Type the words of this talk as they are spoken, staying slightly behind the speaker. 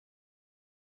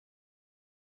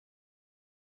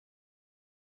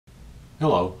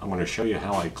Hello, I'm going to show you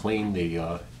how I clean the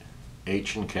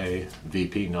HK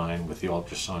VP9 with the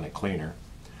ultrasonic cleaner.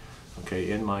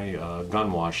 Okay, in my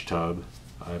gun wash tub,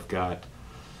 I've got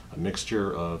a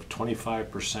mixture of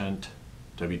 25%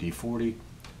 WD-40,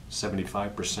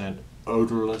 75%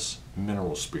 odorless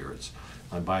mineral spirits.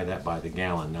 I buy that by the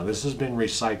gallon. Now this has been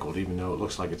recycled, even though it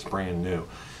looks like it's brand new.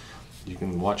 You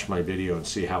can watch my video and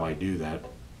see how I do that.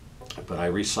 But I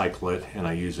recycle it and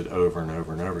I use it over and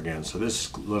over and over again. So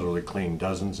this literally cleaned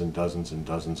dozens and dozens and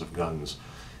dozens of guns.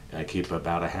 And I keep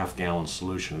about a half-gallon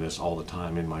solution of this all the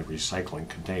time in my recycling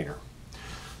container.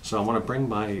 So I want to bring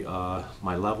my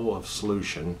my level of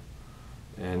solution.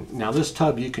 And now this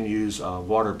tub, you can use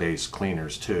water-based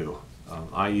cleaners too.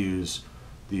 I use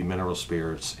the mineral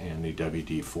spirits and the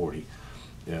WD-40.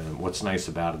 And what's nice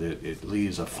about it, it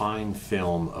leaves a fine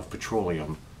film of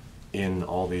petroleum in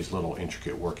all these little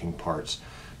intricate working parts.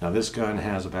 Now this gun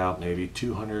has about maybe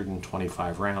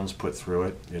 225 rounds put through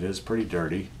it. It is pretty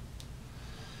dirty.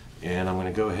 And I'm going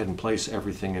to go ahead and place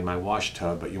everything in my wash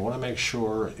tub, but you want to make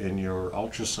sure in your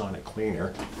ultrasonic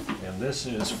cleaner, and this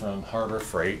is from Harbor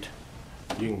Freight.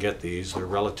 You can get these, they're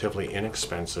relatively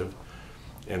inexpensive.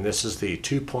 And this is the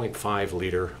 2.5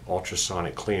 liter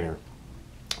ultrasonic cleaner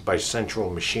by Central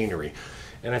Machinery.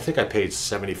 And I think I paid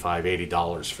 $75,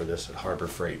 $80 for this at Harbor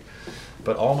Freight.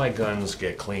 But all my guns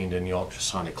get cleaned in the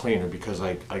ultrasonic cleaner because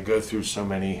I go through so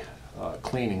many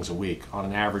cleanings a week, on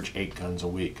an average 8 guns a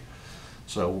week.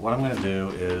 So what I'm going to do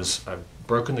is I've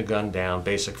broken the gun down,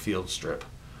 basic field strip.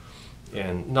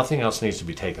 And nothing else needs to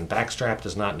be taken. Backstrap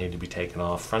does not need to be taken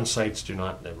off. Front sights do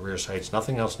not, rear sights,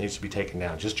 nothing else needs to be taken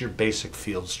down. Just your basic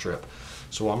field strip.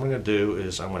 So what I'm going to do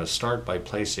is I'm going to start by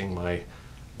placing my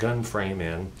gun frame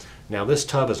in. Now this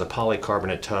tub is a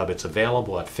polycarbonate tub. It's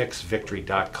available at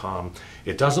fixedvictory.com.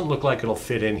 It doesn't look like it'll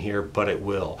fit in here, but it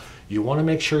will. You want to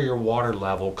make sure your water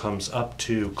level comes up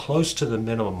to close to the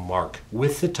minimum mark.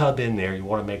 With the tub in there, you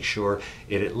want to make sure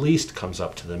it at least comes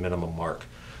up to the minimum mark.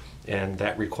 And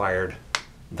that required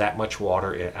that much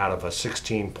water out of a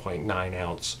 16.9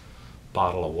 ounce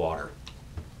bottle of water.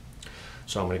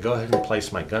 So I'm going to go ahead and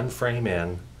place my gun frame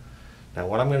in. Now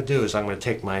what I'm going to do is I'm going to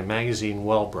take my magazine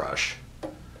well brush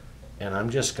and I'm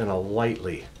just going to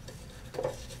lightly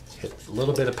hit a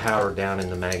little bit of powder down in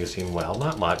the magazine well,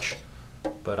 not much,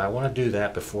 but I want to do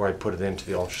that before I put it into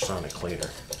the ultrasonic cleaner.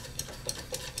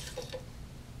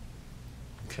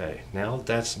 Okay, now that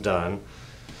that's done,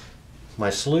 my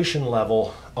solution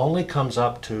level only comes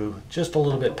up to just a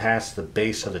little bit past the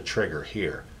base of the trigger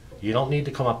here. You don't need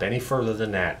to come up any further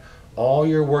than that. All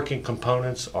your working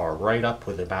components are right up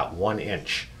with about 1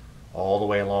 inch all the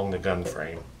way along the gun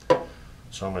frame.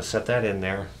 So I'm going to set that in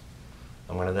there.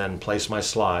 I'm going to then place my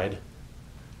slide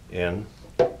in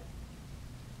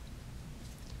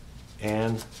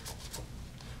and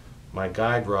my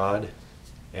guide rod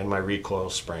and my recoil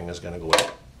spring is going to go in.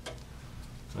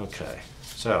 Okay,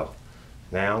 so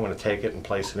now I'm going to take it and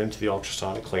place it into the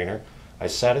ultrasonic cleaner. I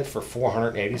set it for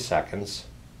 480 seconds.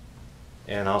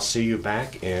 And I'll see you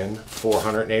back in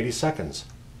 480 seconds.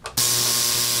 Okay,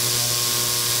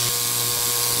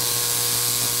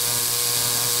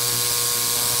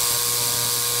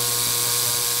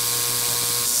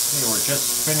 we're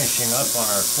just finishing up on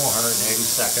our 480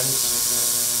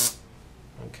 seconds.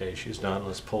 Okay, she's done.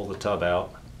 Let's pull the tub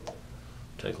out.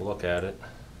 Take a look at it.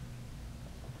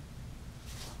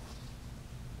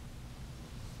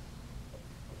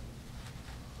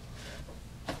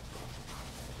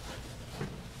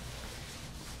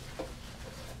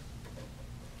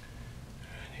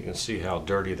 You can see how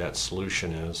dirty that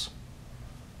solution is.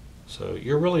 So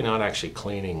you're really not actually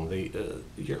cleaning.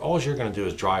 All you're going to do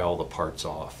is dry all the parts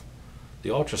off.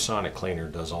 The ultrasonic cleaner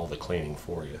does all the cleaning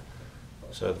for you.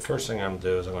 So the first thing I'm going to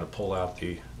do is I'm going to pull out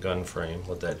the gun frame,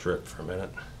 let that drip for a minute.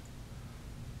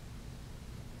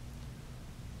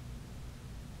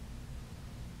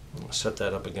 I'll set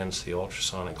that up against the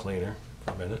ultrasonic cleaner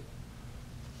for a minute.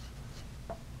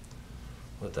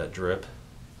 Let that drip.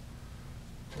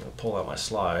 I'm going to pull out my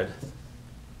slide.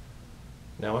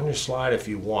 Now on your slide, if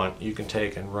you want, you can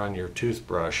take and run your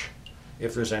toothbrush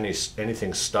if there's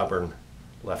anything stubborn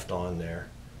left on there,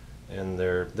 and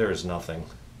there is nothing,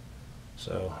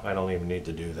 so I don't even need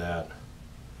to do that.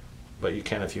 But you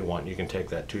can, if you want, you can take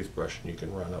that toothbrush and you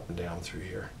can run up and down through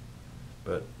here,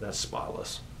 but that's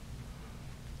spotless.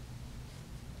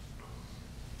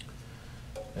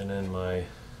 And then my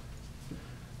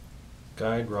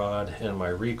guide rod and my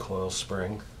recoil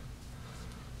spring,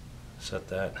 set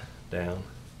that down.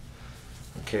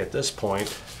 Okay, at this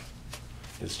point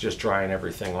it's just drying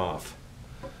everything off,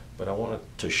 but I wanted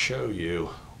to show you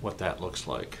what that looks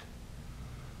like.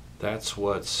 That's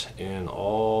what's in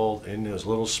those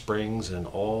little springs and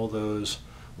all those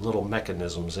little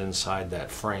mechanisms inside that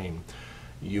frame.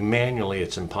 Manually,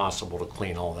 it's impossible to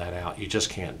clean all that out. You just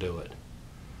can't do it.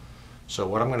 So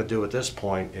what I'm going to do at this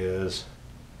point is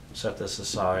set this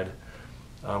aside.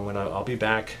 I'll be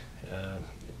back.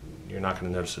 You're not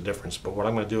going to notice the difference, but what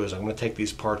I'm going to do is I'm going to take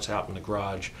these parts out in the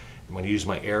garage. I'm going to use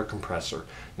my air compressor.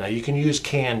 Now you can use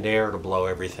canned air to blow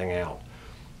everything out,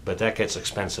 but that gets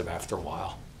expensive after a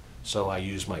while. So I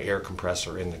use my air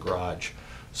compressor in the garage.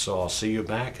 So I'll see you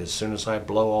back as soon as I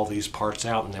blow all these parts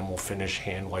out, and then we'll finish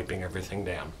hand wiping everything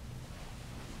down.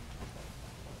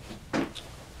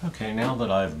 Okay, now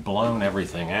that I've blown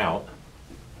everything out,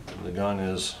 the gun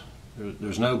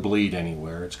there's no bleed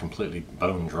anywhere. It's completely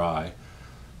bone dry,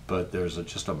 but there's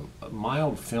just a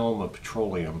mild film of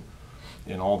petroleum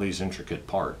in all these intricate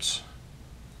parts.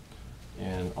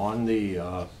 And on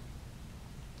the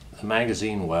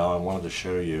magazine well, I wanted to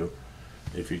show you,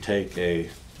 if you take a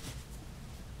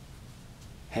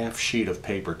half sheet of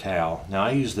paper towel. Now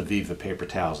I use the Viva paper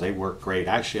towels. They work great.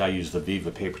 Actually, I use the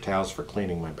Viva paper towels for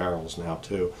cleaning my barrels now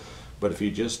too. But if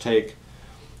you just take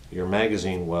your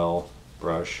magazine well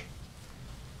brush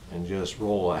and just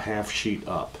roll a half sheet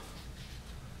up,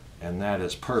 and that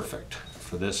is perfect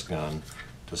for this gun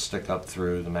to stick up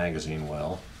through the magazine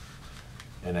well,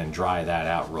 and then dry that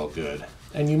out real good.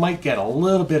 And you might get a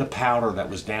little bit of powder that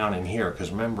was down in here, because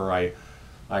remember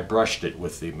I brushed it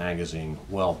with the magazine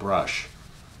well brush.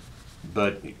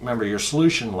 But remember, your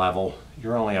solution level,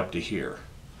 you're only up to here.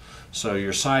 So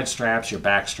your side straps, your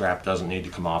back strap doesn't need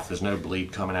to come off. There's no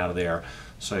bleed coming out of there.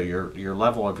 So your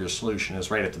level of your solution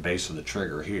is right at the base of the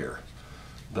trigger here.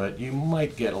 But you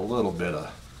might get a little bit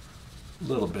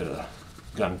of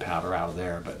gunpowder out of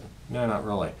there, but no, not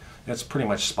really. It's pretty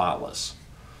much spotless.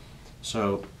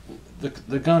 So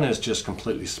the gun is just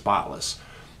completely spotless.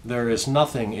 There is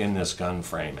nothing in this gun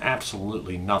frame,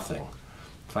 absolutely nothing.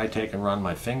 If I take and run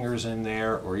my fingers in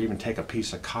there, or even take a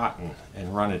piece of cotton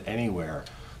and run it anywhere,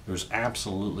 there's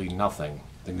absolutely nothing.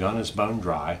 The gun is bone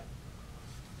dry,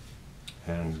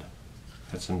 and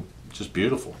it's just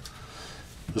beautiful.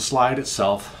 The slide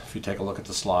itself, if you take a look at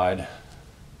the slide,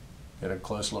 get a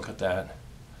close look at that.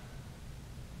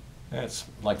 It's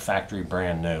like factory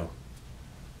brand new.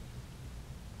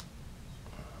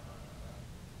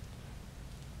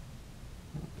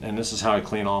 And this is how I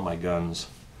clean all my guns.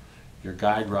 Your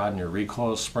guide rod and your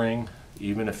recoil spring,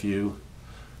 even if you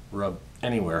rub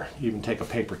anywhere, even take a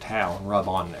paper towel and rub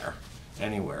on there,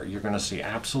 anywhere, you're going to see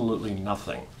absolutely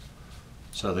nothing.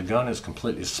 So the gun is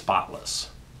completely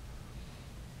spotless.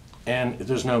 And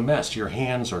there's no mess. Your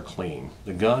hands are clean.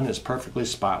 The gun is perfectly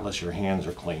spotless. Your hands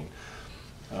are clean.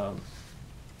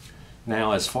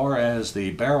 Now, as far as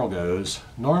the barrel goes,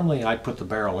 normally I put the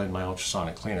barrel in my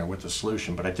ultrasonic cleaner with the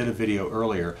solution, but I did a video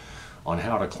earlier on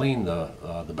how to clean the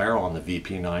barrel on the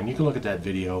VP9. You can look at that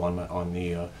video on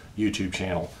the YouTube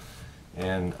channel.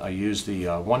 And I used the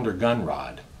Wonder gun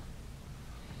rod.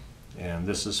 And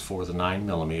this is for the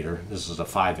 9mm. This is a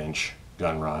 5-inch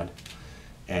gun rod.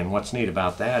 And what's neat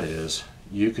about that is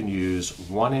you can use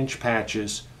 1-inch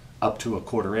patches up to a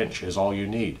 1/4 inch is all you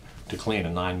need to clean a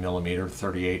 9mm,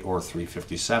 38 or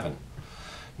 357.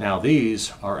 Now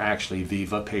these are actually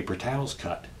Viva paper towels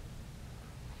cut.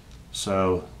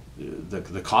 So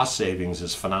the cost savings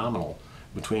is phenomenal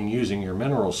between using your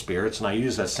mineral spirits, and I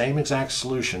use that same exact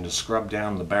solution to scrub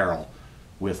down the barrel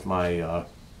with my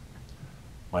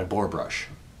my bore brush.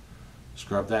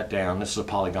 Scrub that down. This is a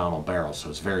polygonal barrel, so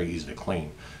it's very easy to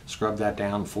clean. Scrub that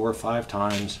down 4 or 5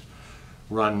 times,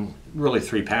 run really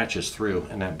 3 patches through,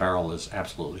 and that barrel is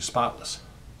absolutely spotless.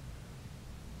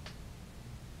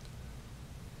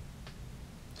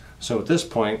 So at this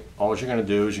point, all you're going to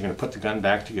do is you're going to put the gun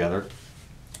back together.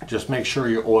 Just make sure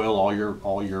you oil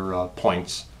all your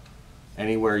points.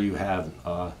 Anywhere you have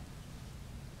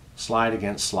slide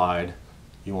against slide,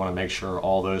 you want to make sure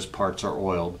all those parts are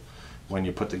oiled when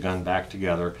you put the gun back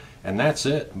together. And that's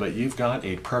it. But you've got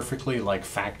a perfectly like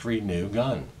factory new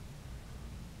gun.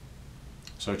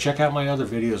 So check out my other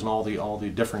videos and all the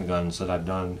different guns that I've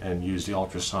done and used the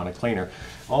ultrasonic cleaner.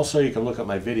 Also, you can look at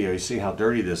my video. You see how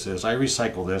dirty this is. I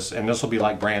recycle this, and this will be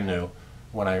like brand new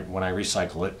when I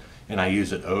recycle it. And I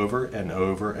use it over and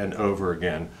over and over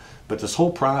again. But this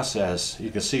whole process,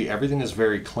 you can see everything is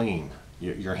very clean.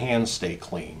 Your hands stay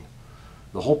clean.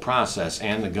 The whole process,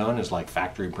 and the gun is like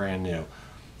factory brand new.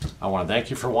 I want to thank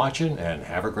you for watching, and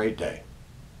have a great day.